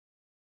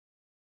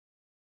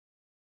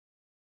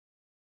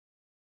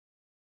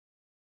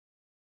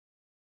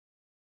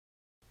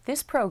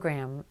This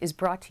program is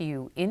brought to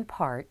you in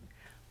part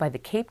by the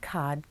Cape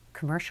Cod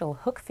Commercial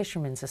Hook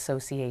Fishermen's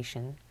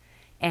Association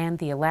and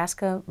the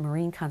Alaska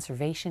Marine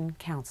Conservation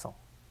Council.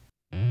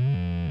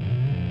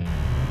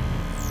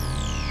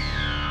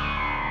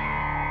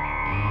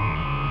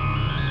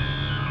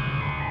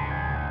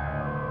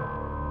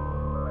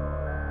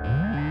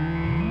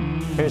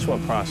 Here's what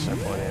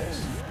Processor Quota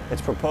is.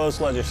 It's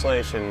proposed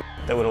legislation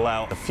that would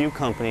allow a few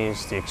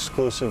companies the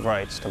exclusive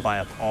rights to buy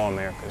up all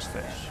America's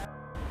fish.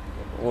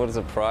 What is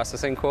a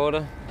processing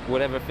quota?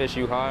 Whatever fish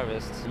you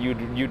harvest,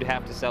 you'd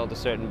have to sell to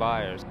certain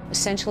buyers.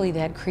 Essentially,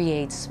 that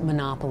creates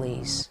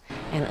monopolies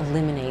and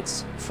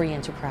eliminates free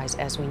enterprise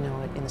as we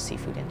know it in the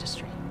seafood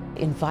industry,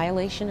 in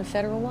violation of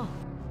federal law.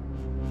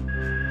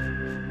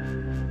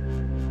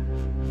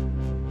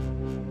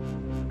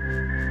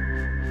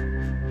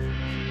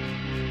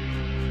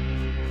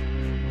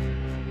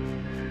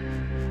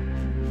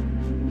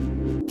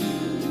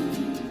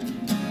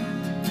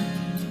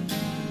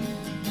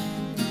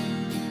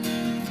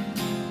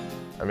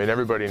 I mean,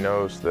 everybody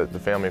knows that the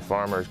family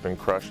farmer has been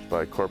crushed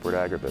by corporate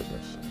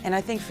agribusiness. And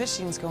I think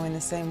fishing's going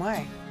the same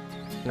way.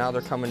 Now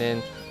they're coming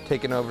in,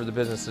 taking over the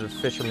businesses of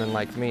fishermen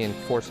like me and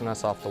forcing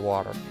us off the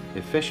water.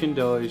 If fishing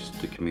dies,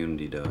 the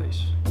community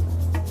dies.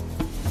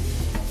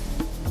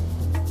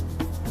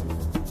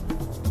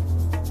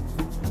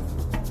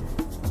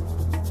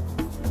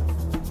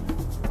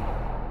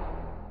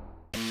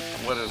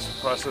 What does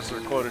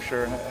processor quota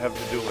share have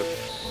to do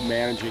with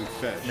managing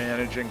fish?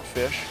 Managing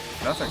fish?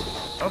 Nothing.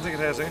 I don't think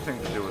it has anything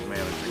to do with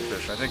managing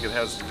fish. I think it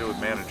has to do with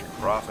managing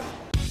profit.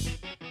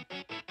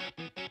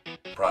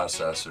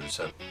 Processors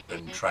have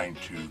been trying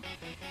to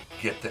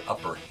get the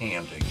upper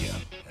hand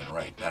again, and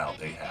right now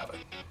they have it.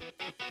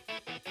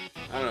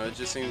 I don't know, it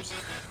just seems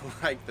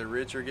like the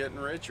rich are getting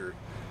richer.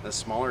 The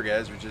smaller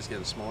guys would just get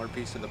a smaller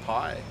piece of the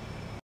pie.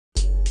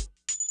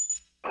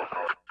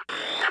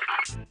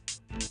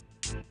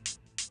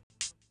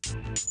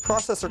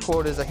 Processor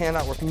quota is a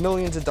handout worth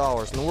millions of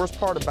dollars, and the worst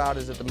part about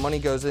it is that the money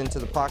goes into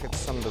the pockets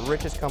of some of the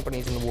richest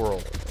companies in the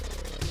world.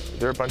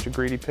 They're a bunch of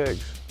greedy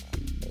pigs.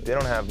 They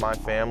don't have my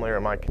family or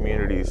my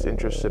community's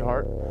interests at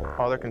heart.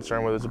 All they're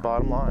concerned with is the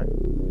bottom line.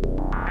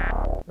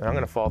 And I'm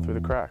going to fall through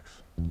the cracks.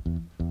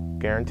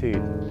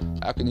 Guaranteed.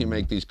 How can you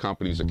make these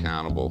companies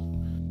accountable?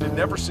 It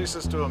never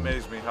ceases to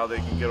amaze me how they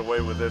can get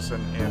away with this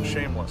and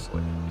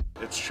shamelessly.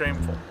 It's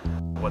shameful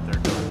what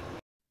they're doing.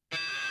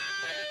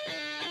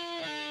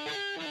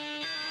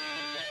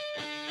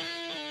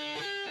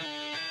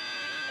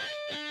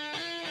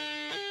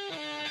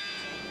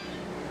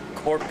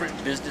 Corporate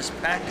business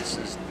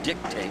practices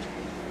dictate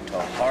to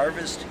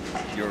harvest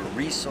your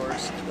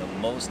resource in the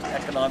most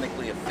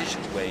economically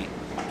efficient way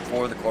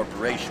for the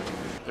corporation.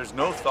 There's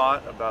no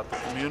thought about the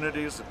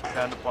communities that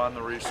depend upon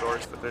the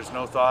resource. There's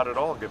no thought at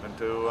all given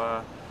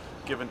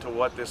to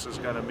what this is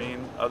going to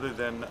mean, other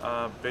than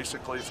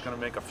basically it's going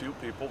to make a few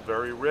people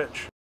very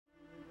rich.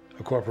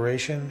 A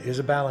corporation is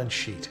a balance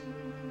sheet.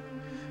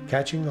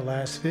 Catching the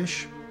last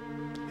fish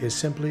is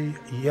simply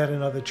yet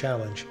another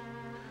challenge.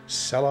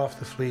 Sell off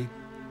the fleet,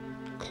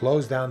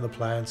 close down the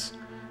plants,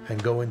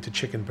 and go into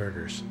chicken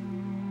burgers.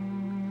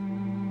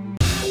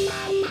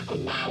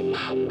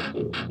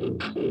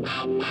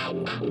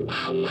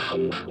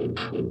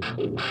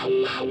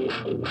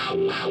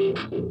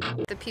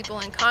 The people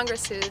in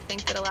Congress who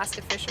think that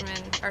Alaska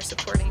fishermen are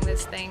supporting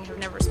this thing have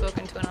never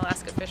spoken to an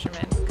Alaska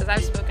fisherman, because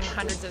I've spoken to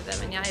hundreds of them,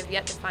 and I have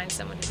yet to find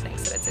someone who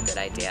thinks that it's a good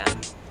idea.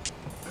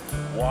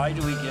 Why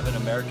do we give an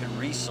American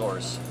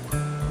resource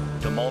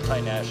to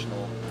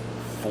multinational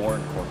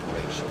foreign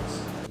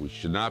corporations? We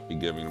should not be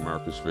giving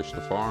America's fish to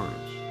foreigners.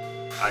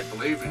 I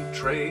believe in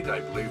trade, I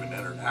believe in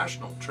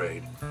international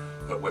trade,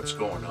 but what's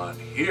going on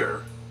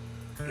here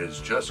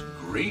is just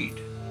greed.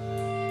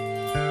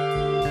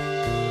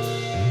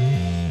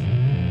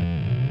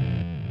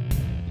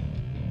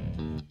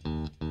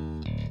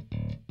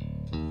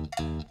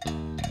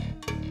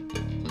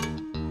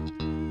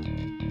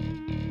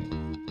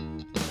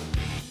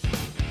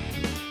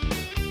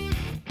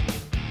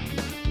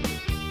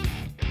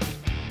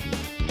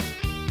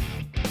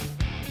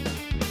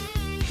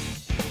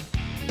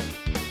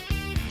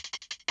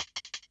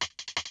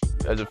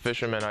 As a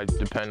fisherman, I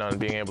depend on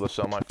being able to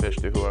sell my fish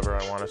to whoever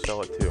I want to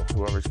sell it to,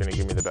 whoever's going to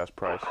give me the best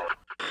price.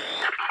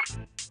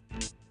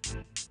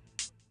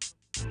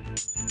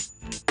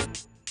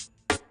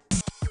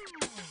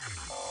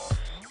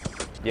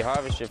 You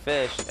harvest your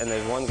fish, and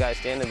there's one guy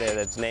standing there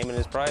that's naming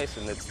his price,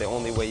 and it's the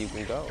only way you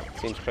can go.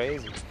 It seems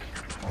crazy.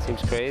 It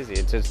seems crazy.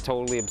 It's just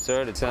totally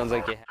absurd. It sounds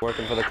like you're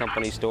working for the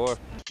company store.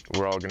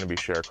 We're all going to be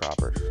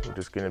sharecroppers. We're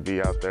just going to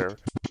be out there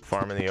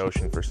farming the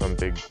ocean for some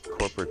big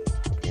corporate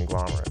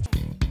conglomerate.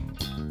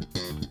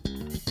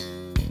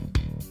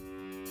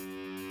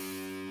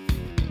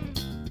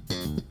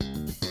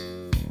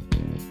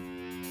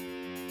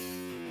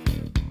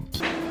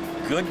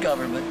 Good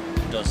government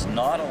does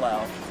not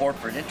allow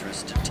corporate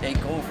interests to take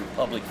over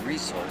public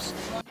resource.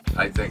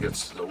 I think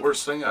it's the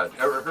worst thing I've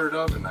ever heard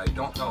of, and I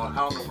don't know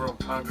how in the world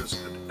Congress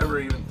could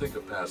ever even think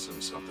of passing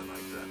something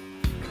like that.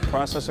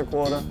 Processor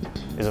quota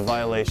is a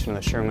violation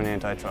of the Sherman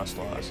antitrust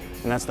laws,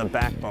 and that's the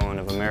backbone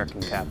of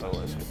American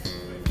capitalism.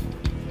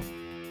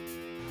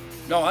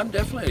 No, I'm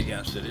definitely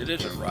against it. It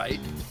isn't right.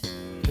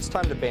 It's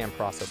time to ban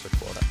processor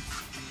quota.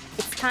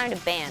 It's time to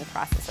ban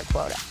processor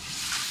quota.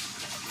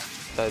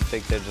 I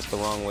think they're just the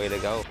wrong way to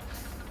go.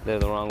 They're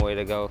the wrong way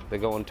to go. They're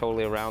going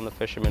totally around the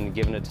fishermen and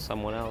giving it to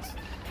someone else.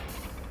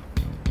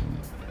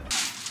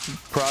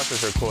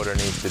 Processor quota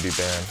needs to be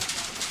banned.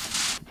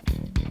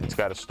 It's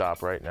got to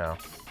stop right now.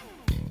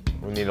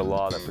 We need a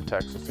law that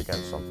protects us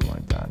against something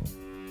like that.